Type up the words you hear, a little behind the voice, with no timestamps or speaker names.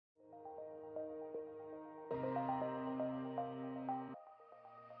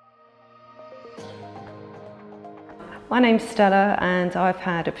My name's Stella and I've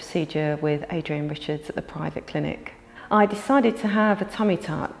had a procedure with Adrian Richards at the private clinic. I decided to have a tummy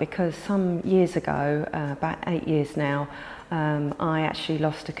tuck because some years ago, about 8 years now, I actually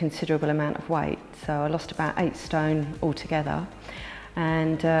lost a considerable amount of weight. So I lost about 8 stone altogether.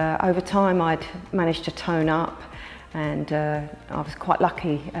 And over time I'd managed to tone up, and I was quite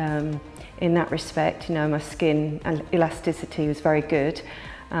lucky in that respect. You know, my skin and elasticity was very good.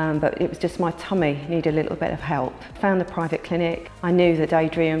 But it was just my tummy needed a little bit of help. Found the private clinic. I knew that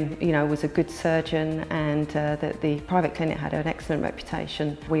Adrian, was a good surgeon, and that the private clinic had an excellent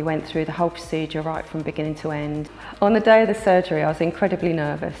reputation. We went through the whole procedure right from beginning to end. On the day of the surgery, I was incredibly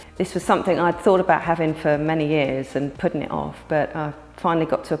nervous. This was something I'd thought about having for many years and putting it off, but I finally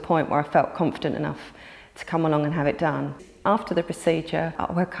got to a point where I felt confident enough to come along and have it done. After the procedure,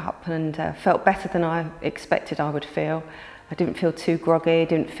 I woke up and felt better than I expected I would feel. I didn't feel too groggy,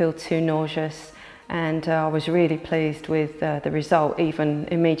 didn't feel too nauseous, and I was really pleased with the result, even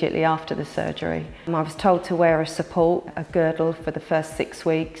immediately after the surgery. I was told to wear a support, a girdle, for the first 6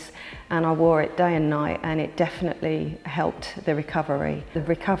 weeks, and I wore it day and night, and it definitely helped the recovery. The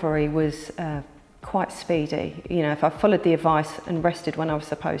recovery was quite speedy. If I followed the advice and rested when I was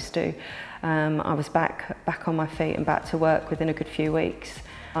supposed to, I was back on my feet and back to work within a good few weeks.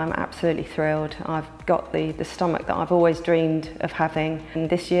 I'm absolutely thrilled. I've got the stomach that I've always dreamed of having, and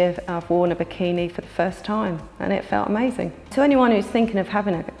this year I've worn a bikini for the first time and it felt amazing. To anyone who's thinking of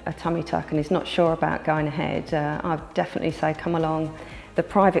having a tummy tuck and is not sure about going ahead, I'd definitely say come along. The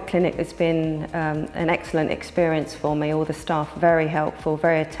private clinic has been an excellent experience for me. All the staff very helpful,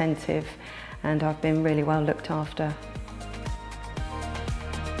 very attentive, and I've been really well looked after.